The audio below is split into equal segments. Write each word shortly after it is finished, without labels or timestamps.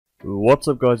What's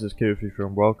up guys, it's Fifa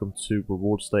and welcome to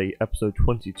Rewards Day episode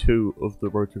 22 of the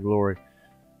Road to Glory.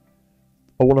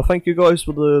 I want to thank you guys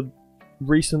for the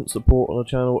recent support on the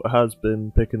channel. It has been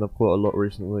picking up quite a lot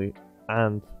recently,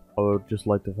 and I would just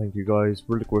like to thank you guys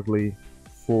really quickly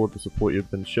for the support you've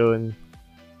been showing,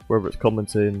 whether it's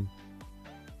commenting,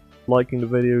 liking the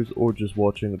videos, or just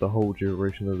watching the whole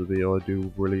duration of the video. I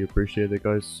do really appreciate it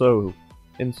guys. So,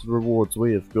 into the rewards,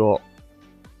 we have got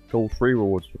gold 3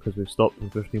 rewards because we've stopped from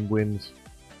 15 wins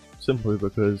simply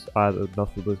because I had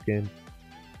enough of this game.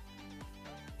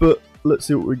 But let's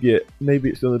see what we get. Maybe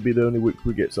it's going to be the only week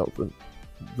we get something.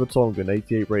 Vertonghen,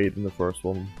 88 rated in the first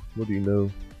one. What do you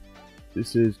know?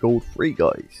 This is gold 3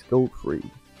 guys, gold 3.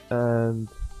 And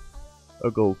a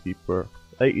goalkeeper,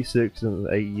 86 and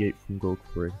 88 from gold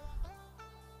 3. This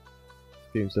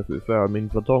game's definitely fair. I mean,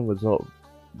 Vertonghen's not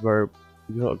very...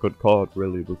 he's not a good card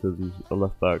really because he's a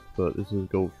left back, but this is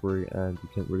gold 3 and you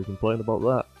can't really complain about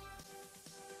that.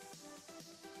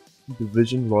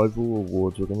 Division rival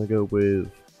awards, we're gonna go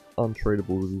with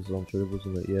untradeable. These are untradables,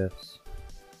 isn't it? Yes.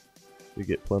 We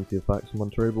get plenty of packs from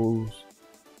untradables.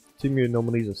 Team Year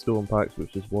nominees are still in packs,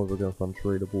 which is why we're going for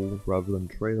untradeable rather than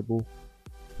tradable.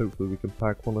 Hopefully we can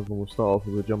pack one of them. We'll start off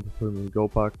with the jumper premium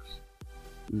gold packs.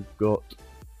 We've got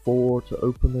 4 to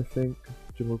open, I think.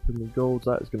 Jumbo Premium Golds,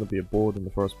 that is going to be a board in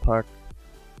the first pack.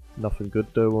 Nothing good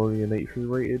though, only an 83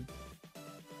 rated.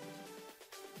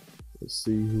 Let's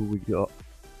see who we got.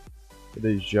 It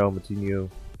is João Moutinho.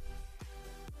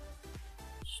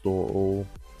 Store all.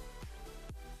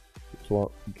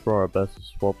 Let's try our best to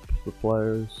swap the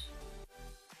players.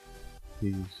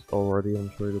 He's already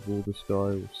untradeable, this guy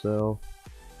will sell.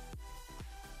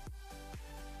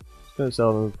 Just going to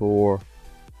sell him for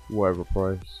whatever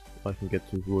price I can get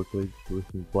to quickly so we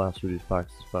can blast through these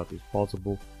packs as fast as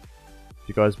possible. If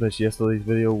you guys missed yesterday's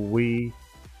video, we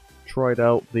tried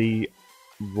out the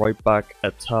right back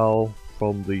Atal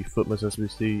from the Footmas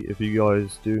SBC. If you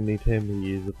guys do need him,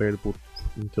 he is available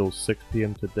until 6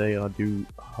 PM today. I do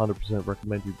 100%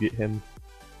 recommend you get him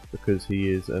because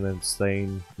he is an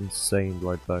insane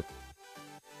right back.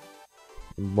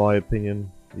 In my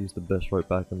opinion, he's the best right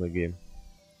back in the game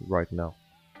right now.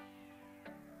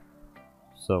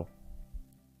 So,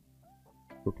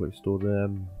 quickly store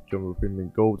them. Jumbo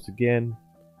Premium Golds again.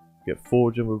 Get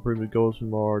 4 Jumbo Premium Golds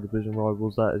from our division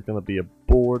rivals. That is going to be a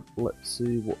board. Let's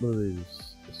see what that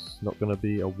is. It's not going to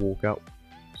be a walkout.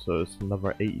 So it's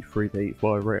another 83 to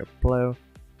 85 rated player.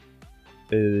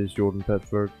 It is Jordan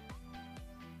Petford.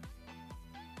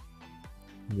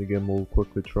 And again, we'll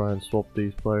quickly try and swap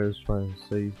these players, try and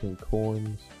save some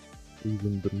coins.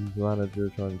 Even the manager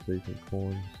trying to save some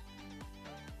coins.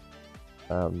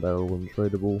 And they're all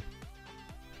untradeable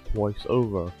twice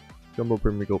over. Jumbo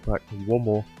Premier Gold pack, one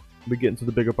more. We get into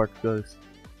the bigger packs, guys.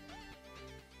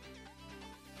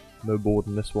 No board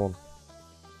in this one.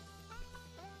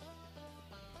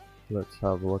 Let's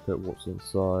have a look at what's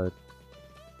inside.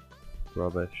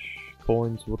 Rubbish.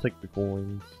 Coins, we'll take the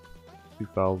coins.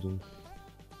 2,000.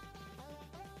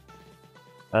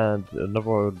 And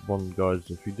another one, guys,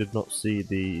 if you did not see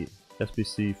the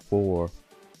SBC for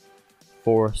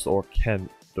Forest or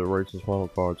Kent, the Racers final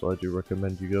cards, I do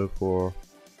recommend you go for...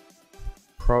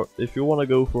 if you want to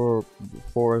go for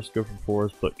Forest, go for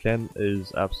Forest, but Kent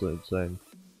is absolutely insane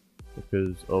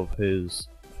because of his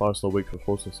 5-star week for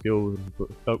force and skill and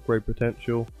upgrade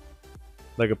potential.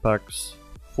 Mega packs,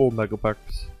 4 mega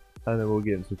packs, and then we'll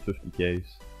get into 50Ks.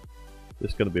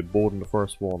 This is going to be a board in the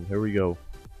first one. Here we go.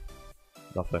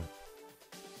 Nothing.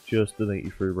 Just an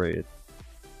 83 rated.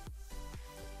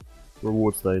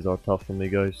 Rewards days are tough for me,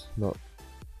 guys.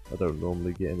 I don't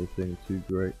normally get anything too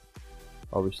great.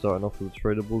 Are we starting off with the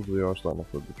tradables? We are starting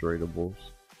off with the tradables.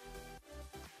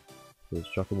 So let's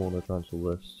chuck them all on the transfer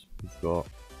list. We've got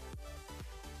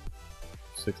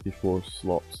 64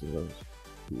 slots in those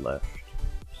left.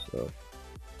 So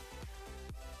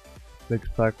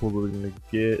next pack what we're gonna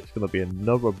get, it's gonna be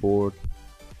another board.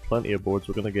 Plenty of boards.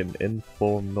 We're gonna get an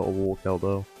inform, not a walkout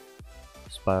though.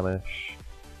 Spanish.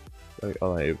 I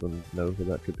don't even know who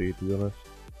that could be, to be honest.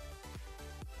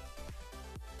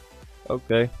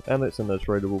 Okay, and it's in the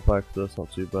tradable pack, so that's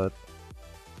not too bad.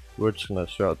 We're just gonna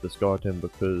shout discard him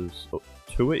because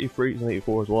 283s and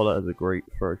 84 as well, that is a great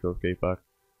 35k pack.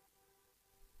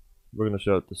 We're gonna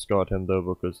shout discard him though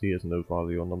because he has no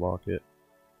value on the market.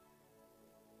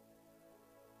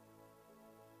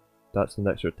 That's an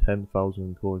extra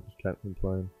 10,000 coins, can't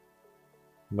complain.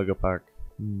 Mega pack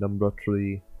number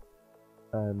 3.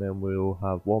 And then we'll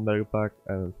have 1 mega pack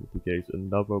and 50Ks,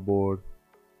 another board.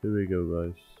 Here we go,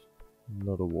 guys.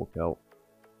 Another walkout.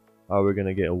 Are we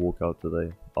gonna get a walkout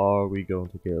today? Are we going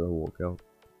to get a walkout?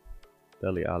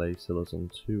 Deli Alley, Silas on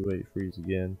 283s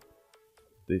again.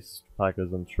 This pack is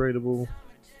untradeable.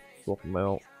 Swap them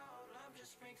out.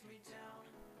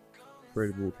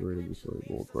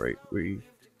 Tradable, great. We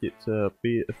get to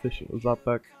be efficient with that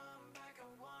pack.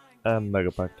 And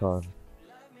mega pack time.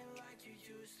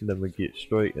 And then we get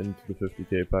straight into the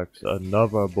 50k packs.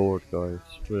 Another board, guys.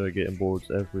 We're getting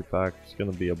boards every pack. It's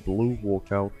gonna be a blue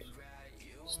walkout.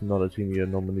 It's not a team yet.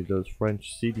 Normally does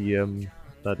French CDM.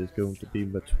 That is going to be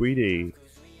Matuidi.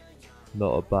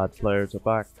 Not a bad player to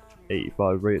back.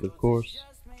 85 rated, of course.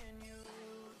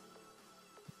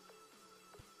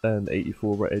 And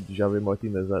 84 rated Javier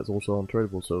Martinez. That's also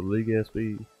untradeable. So League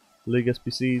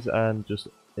SBCs and just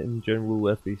in general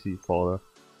SBC fodder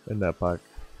in that pack.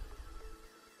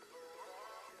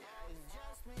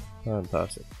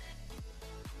 Fantastic.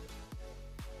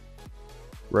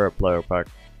 Rare player pack.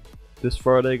 This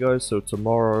Friday, guys, so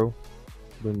tomorrow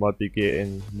we might be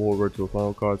getting more Road to the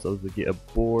Final cards as we get a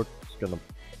board. It's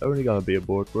only gonna be a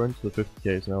board. We're into the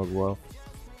 50ks now as well.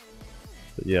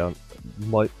 But yeah,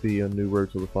 might be a new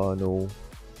Road to the Final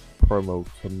promo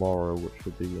tomorrow, which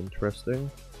should be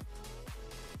interesting.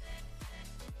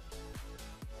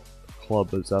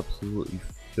 Club is absolutely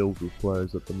filled with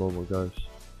players at the moment, guys.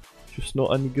 Just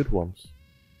not any good ones.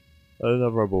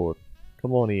 Another board.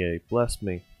 Come on, EA, bless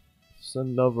me. It's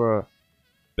another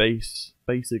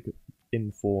basic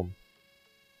inform.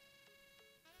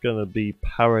 Gonna be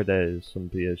Paredes from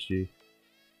PSG.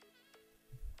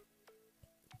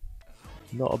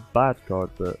 Not a bad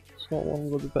card, but it's not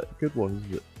one of the good ones,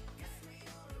 is it?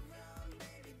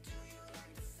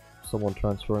 Someone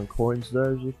transferring coins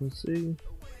there, as you can see.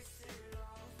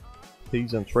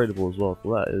 He's untradeable as well,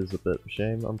 so that is a bit of a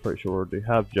shame. I'm pretty sure we already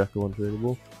have Jacko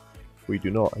untradeable. We do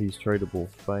not, he's tradable,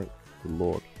 thank the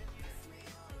Lord.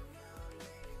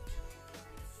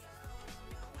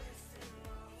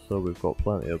 So we've got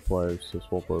plenty of players to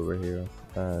swap over here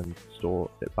and store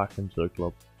it back into the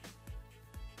club.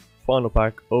 Final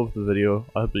pack of the video.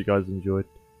 I hope you guys enjoyed.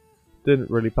 Didn't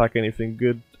really pack anything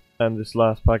good, and this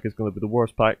last pack is going to be the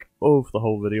worst pack of the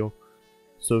whole video.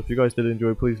 So if you guys did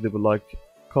enjoy, please leave a like,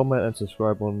 comment and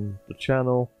subscribe on the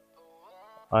channel.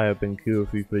 I have been Cool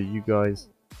FIFA, you guys.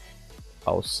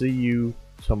 I'll see you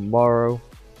tomorrow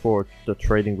for the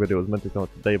trading video. It was meant to come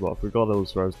out today, but I forgot it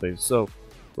was Thursday. So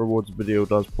rewards video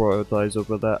does prioritize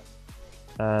over that,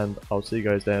 and I'll see you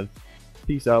guys then.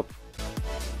 Peace out.